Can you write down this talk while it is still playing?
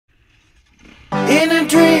In a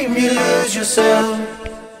dream you lose yourself,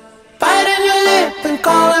 biting your lip and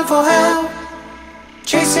calling for help,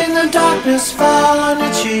 chasing the darkness, fall on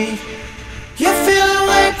your cheek. You're feeling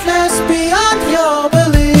weightless beyond your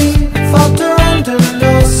belief, falter under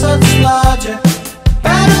no such logic.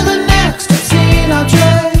 Better than next obscene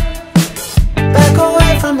object, back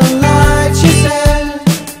away from the light, she said.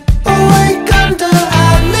 Awake under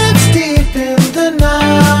eyelids deep in the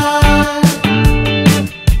night.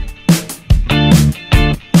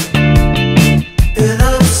 And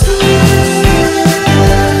I'm slipping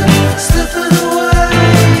away.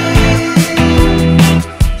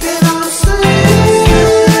 And I'm slipping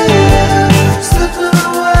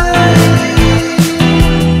away.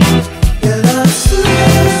 And I'm slipping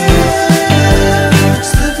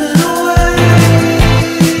away.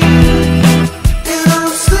 And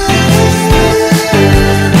I'm slipping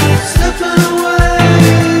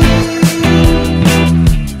away.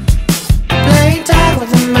 Playing tag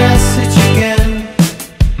with a message again.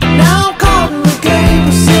 Now I'm caught in the game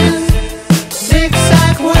of sin.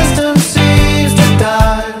 Zigzag wisdom seems to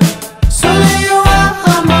die. So there you are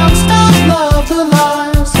amongst all of the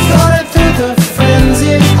lies, floating through the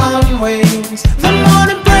frenzy on wings. The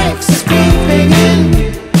morning breaks is creeping in,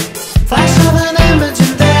 flash of an image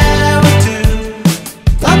and there are two.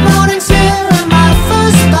 The morning's here and my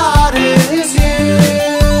first thought is you.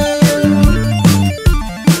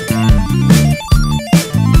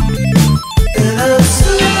 And I'm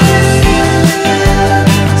slipping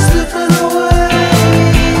away.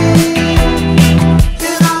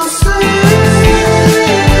 And I'm slipping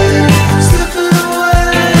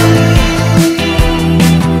away.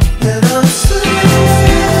 And I'm slipping away.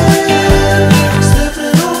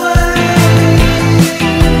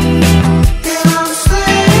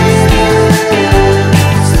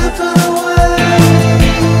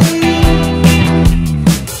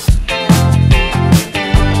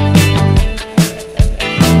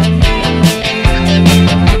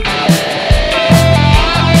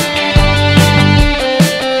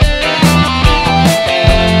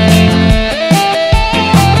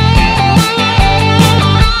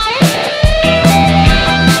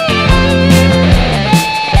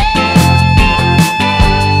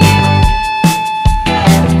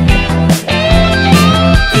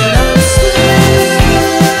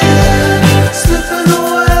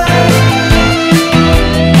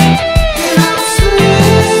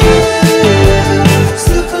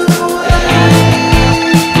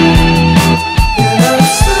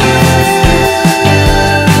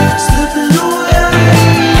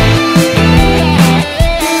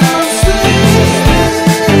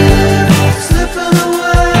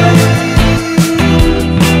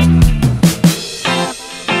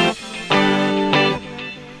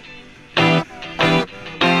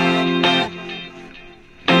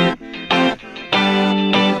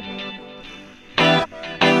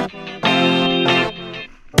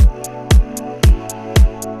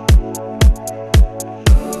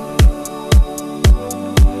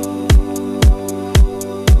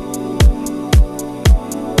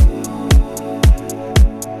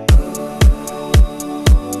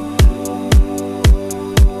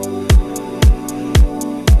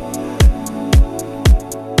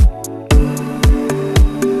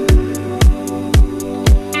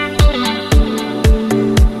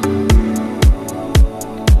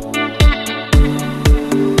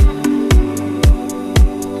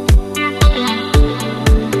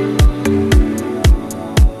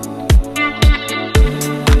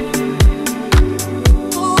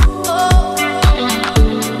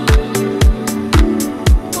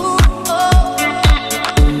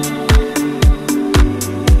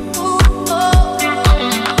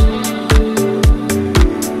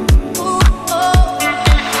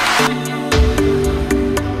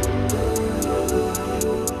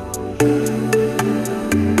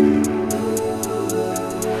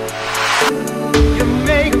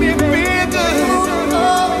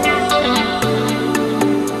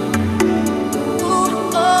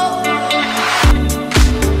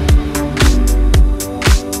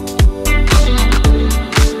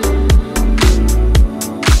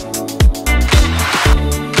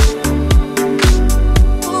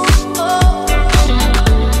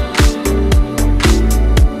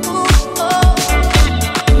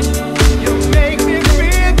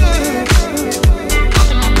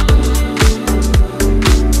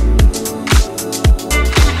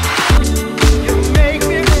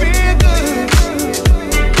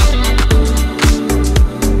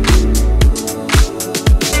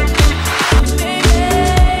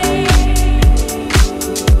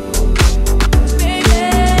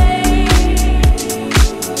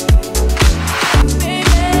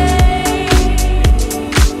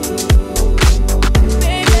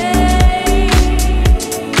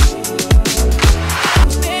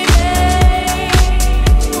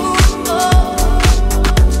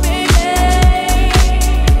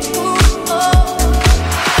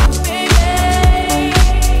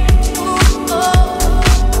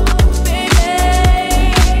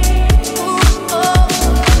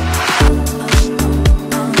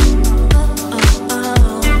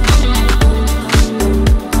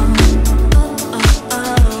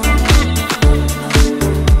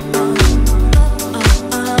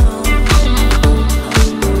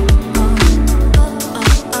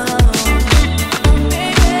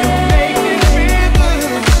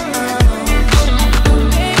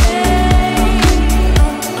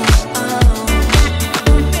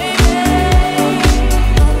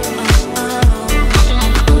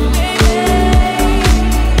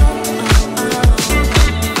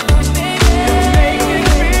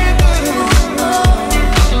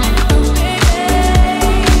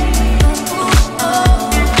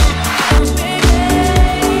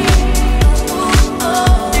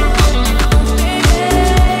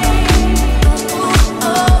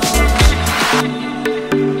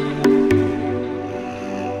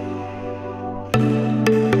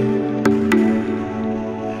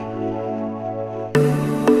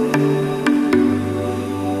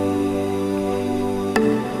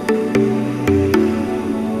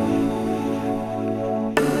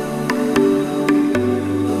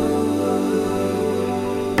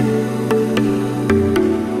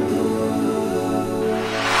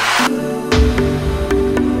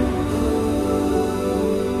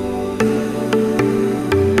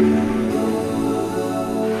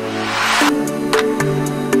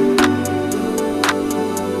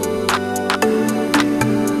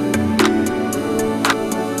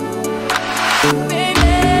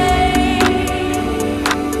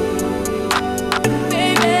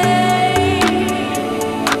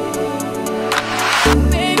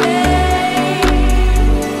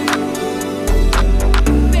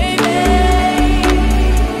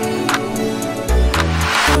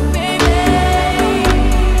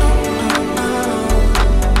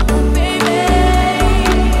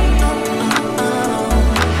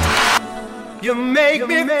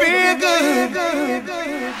 make me feel good.